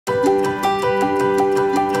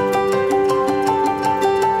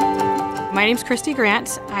My name's Christy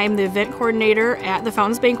Grant. I'm the event coordinator at the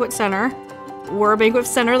Fountains Banquet Center. We're a banquet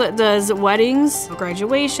center that does weddings,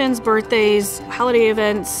 graduations, birthdays, holiday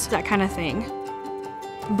events, that kind of thing.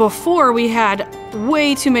 Before, we had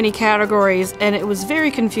way too many categories and it was very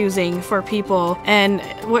confusing for people, and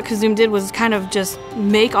what Kazum did was kind of just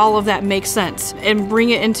make all of that make sense and bring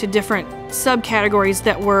it into different subcategories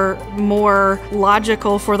that were more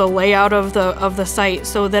logical for the layout of the site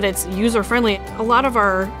so that it's user-friendly. A lot of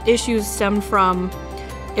our issues stemmed from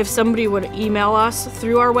if somebody would email us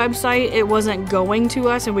through our website, it wasn't going to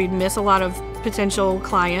us and we'd miss a lot of potential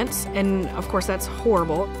clients, and of course that's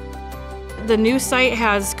horrible. The new site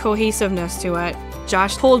has cohesiveness to it.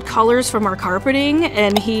 Josh pulled colors from our carpeting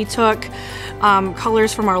and he took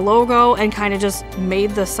colors from our logo and kind of just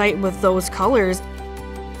made the site with those colors.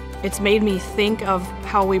 It's made me think of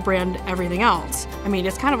how we brand everything else. I mean,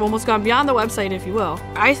 it's kind of almost gone beyond the website, if you will.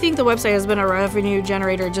 I think the website has been a revenue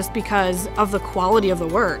generator just because of the quality of the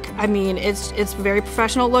work. I mean, it's very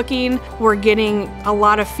professional looking. We're getting a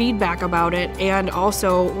lot of feedback about it, and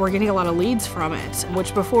also we're getting a lot of leads from it,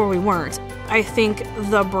 which before we weren't. I think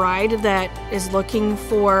the bride that is looking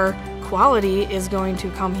for quality is going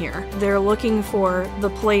to come here. They're looking for the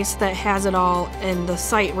place that has it all, and the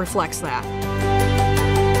site reflects that.